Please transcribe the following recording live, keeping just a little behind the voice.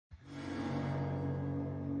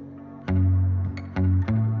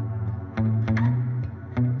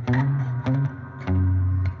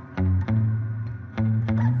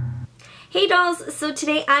Hey dolls, so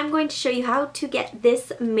today I'm going to show you how to get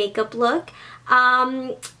this makeup look.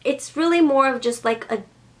 It's really more of just like a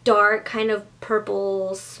dark kind of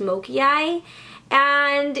purple smoky eye,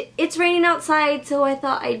 and it's raining outside, so I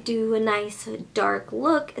thought I'd do a nice dark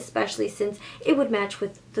look, especially since it would match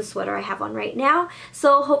with the sweater I have on right now.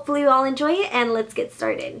 So hopefully you all enjoy it, and let's get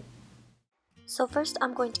started. So first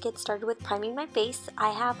I'm going to get started with priming my face.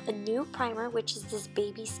 I have a new primer, which is this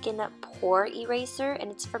Baby Skin Pore Eraser, and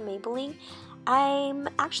it's from Maybelline. I'm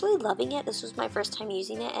actually loving it. This was my first time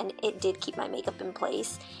using it, and it did keep my makeup in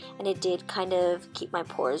place, and it did kind of keep my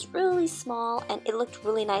pores really small, and it looked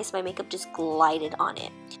really nice. My makeup just glided on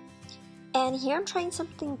it. And here I'm trying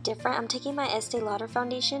something different. I'm taking my Estee Lauder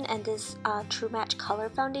foundation and this True Match Color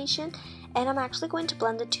foundation, and I'm actually going to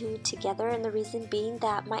blend the two together, and the reason being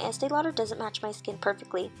that my Estee Lauder doesn't match my skin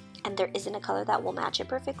perfectly, and there isn't a color that will match it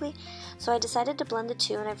perfectly. So I decided to blend the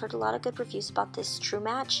two, and I've heard a lot of good reviews about this True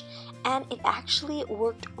Match, and it actually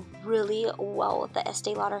worked really well with the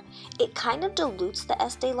Estee Lauder. It kind of dilutes the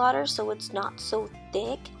Estee Lauder so it's not so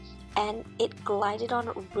thick, and it glided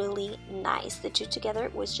on really nice. The two together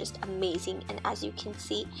was just amazing, and as you can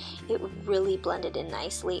see, it really blended in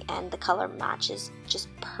nicely, and the color matches just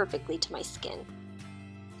perfectly to my skin.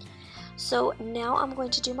 So now I'm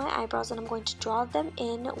going to do my eyebrows, and I'm going to draw them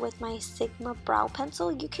in with my Sigma brow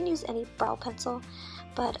pencil. You can use any brow pencil,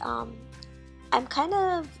 but I'm kind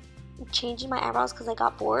of changing my eyebrows because I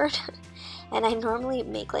got bored. And I normally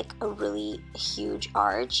make like a really huge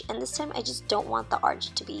arch, and this time I just don't want the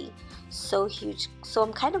arch to be so huge, so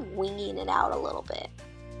I'm kind of winging it out a little bit.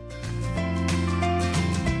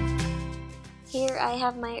 Here I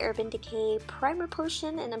have my Urban Decay primer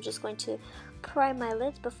potion, and I'm just going to prime my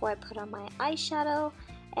lids before I put on my eyeshadow,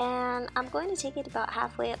 and I'm going to take it about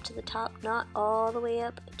halfway up to the top, not all the way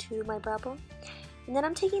up to my brow bone. And then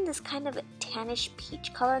I'm taking this kind of tannish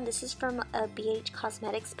peach color, and this is from a BH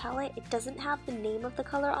Cosmetics palette. It doesn't have the name of the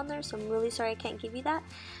color on there, so I'm really sorry I can't give you that,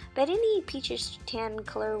 but any peachish tan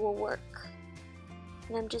color will work.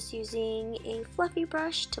 And I'm just using a fluffy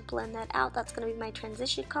brush to blend that out. That's going to be my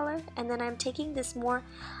transition color. And then I'm taking this more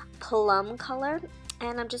plum color,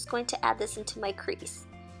 and I'm just going to add this into my crease,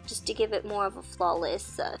 just to give it more of a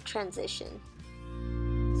flawless transition.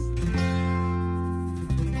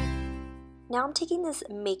 Now I'm taking this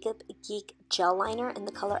Makeup Geek gel liner in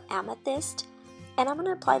the color Amethyst, and I'm going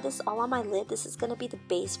to apply this all on my lid. This is going to be the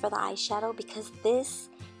base for the eyeshadow because this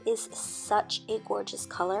is such a gorgeous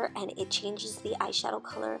color, and it changes the eyeshadow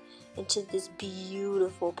color into this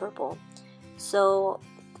beautiful purple. So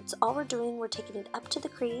that's all we're doing. We're taking it up to the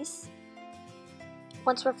crease.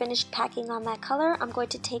 Once we're finished packing on that color, I'm going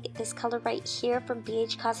to take this color right here from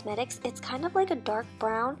BH Cosmetics. It's kind of like a dark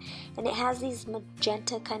brown, and it has these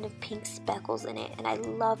magenta kind of pink speckles in it, and I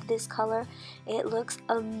love this color. It looks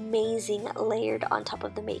amazing layered on top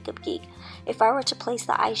of the Makeup Geek. If I were to place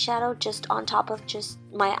the eyeshadow just on top of just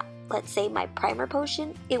my, let's say, my primer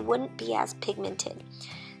potion, it wouldn't be as pigmented.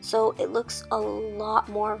 So it looks a lot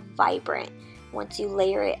more vibrant once you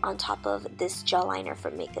layer it on top of this gel liner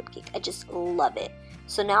from Makeup Geek. I just love it.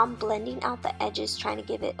 So now I'm blending out the edges, trying to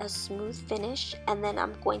give it a smooth finish, and then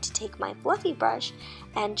I'm going to take my fluffy brush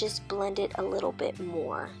and just blend it a little bit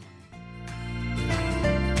more.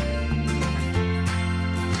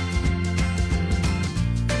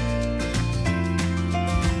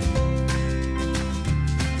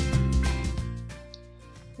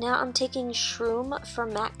 Now I'm taking Shroom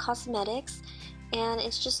from MAC Cosmetics, and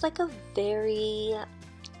it's just like a very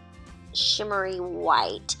shimmery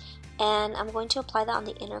white, and I'm going to apply that on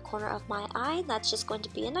the inner corner of my eye. That's just going to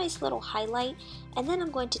be a nice little highlight, and then I'm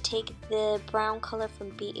going to take the brown color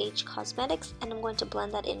from BH Cosmetics, and I'm going to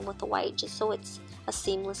blend that in with the white just so it's a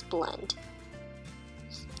seamless blend.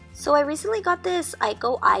 So I recently got this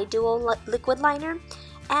Eyeko Eye Duo liquid liner,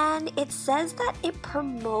 and it says that it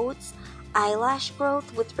promotes eyelash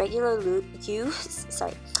growth with regular use.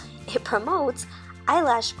 It promotes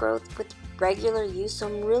eyelash growth with regular use, so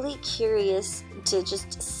I'm really curious to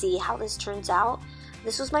just see how this turns out.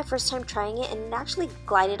 This was my first time trying it, and it actually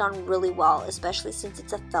glided on really well, especially since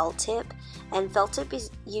it's a felt tip, and felt tip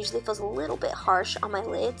usually feels a little bit harsh on my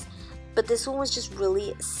lids, but this one was just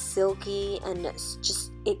really silky, and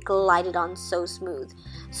it glided on so smooth.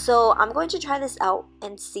 So I'm going to try this out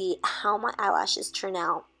and see how my eyelashes turn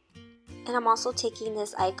out. And I'm also taking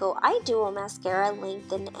this Eyeko Eye Duo Mascara,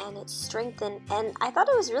 lengthen and it's strengthened. And I thought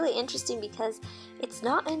it was really interesting because it's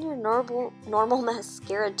not in your normal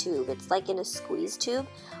mascara tube. It's like in a squeeze tube,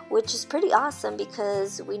 which is pretty awesome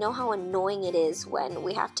because we know how annoying it is when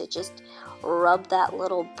we have to just rub that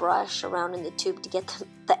little brush around in the tube to get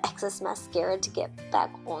the excess mascara to get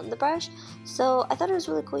back on the brush. So I thought it was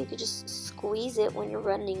really cool. You could just squeeze it when you're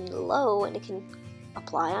running low and it can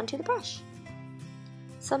apply onto the brush.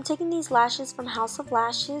 So I'm taking these lashes from House of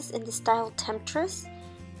Lashes in the style Temptress,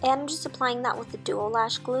 and I'm just applying that with the Duo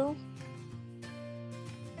Lash Glue.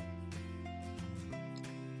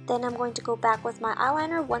 Then I'm going to go back with my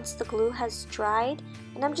eyeliner once the glue has dried,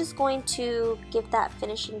 and I'm just going to give that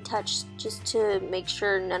finishing touch just to make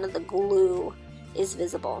sure none of the glue is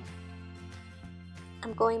visible.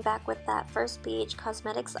 I'm going back with that first BH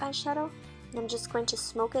Cosmetics eyeshadow, and I'm just going to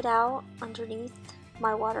smoke it out underneath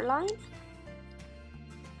my waterline.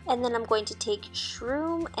 And then I'm going to take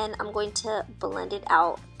Shroom and I'm going to blend it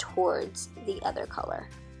out towards the other color.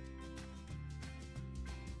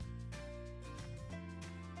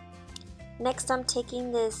 Next I'm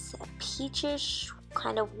taking this peachish,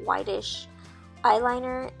 kind of whitish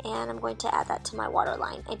eyeliner and I'm going to add that to my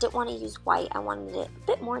waterline. I didn't want to use white, I wanted it a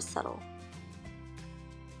bit more subtle.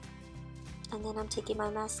 And then I'm taking my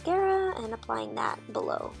mascara and applying that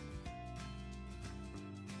below.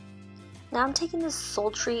 Now I'm taking this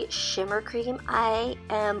Sultry Shimmer Cream. I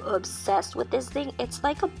am obsessed with this thing. It's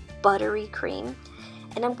like a buttery cream.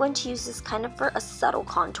 And I'm going to use this kind of for a subtle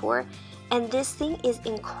contour. And this thing is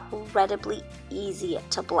incredibly easy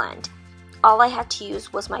to blend. All I had to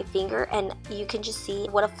use was my finger and you can just see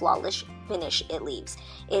what a flawless finish it leaves.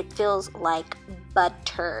 It feels like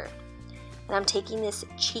butter. And I'm taking this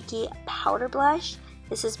cheeky powder blush.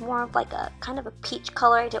 This is more of like a kind of a peach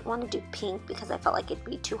color. I didn't want to do pink because I felt like it'd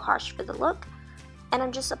be too harsh for the look. And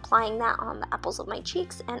I'm just applying that on the apples of my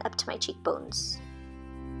cheeks and up to my cheekbones.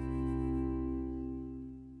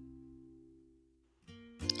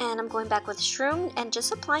 And I'm going back with Shroom and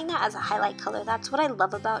just applying that as a highlight color. That's what I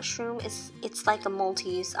love about Shroom, is it's like a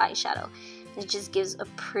multi-use eyeshadow. It just gives a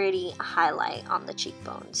pretty highlight on the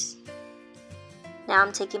cheekbones. Now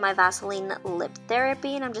I'm taking my Vaseline Lip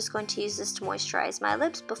Therapy and I'm just going to use this to moisturize my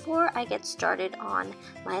lips before I get started on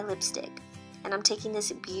my lipstick. And I'm taking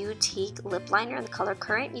this Beautique lip liner in the color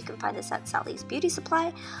Currant. You can find this at Sally's Beauty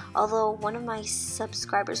Supply, although one of my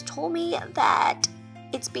subscribers told me that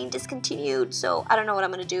it's being discontinued, so I don't know what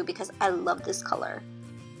I'm going to do because I love this color.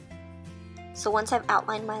 So once I've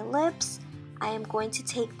outlined my lips, I am going to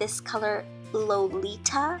take this color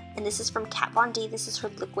Lolita, and this is from Kat Von D. This is her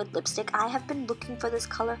liquid lipstick. I have been looking for this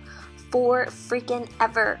color for freaking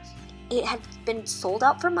ever. It had been sold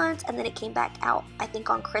out for months and then it came back out I think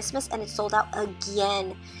on Christmas and it sold out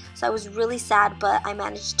again. So I was really sad, but I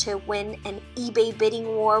managed to win an eBay bidding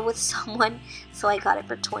war with someone, so I got it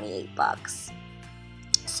for 28 bucks.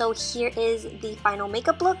 So here is the final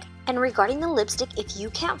makeup look. And regarding the lipstick, if you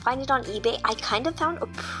can't find it on eBay, I kind of found a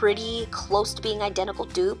pretty close to being identical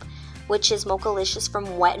dupe, which is Mocha-licious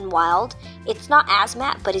from Wet n Wild. It's not as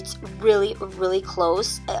matte, but it's really, really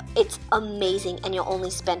close. It's amazing, and you'll only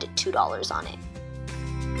spend $2 on it.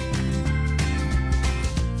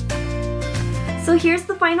 So here's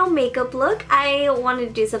the final makeup look. I wanted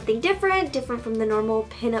to do something different from the normal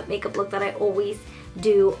pinup makeup look that I always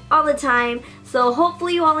do all the time. So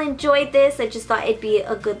hopefully you all enjoyed this. I just thought it'd be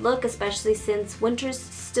a good look, especially since winter's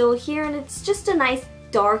still here and it's just a nice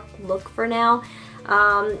dark look for now.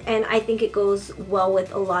 And I think it goes well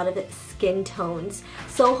with a lot of skin tones.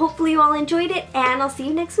 So hopefully you all enjoyed it and I'll see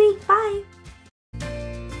you next week. Bye!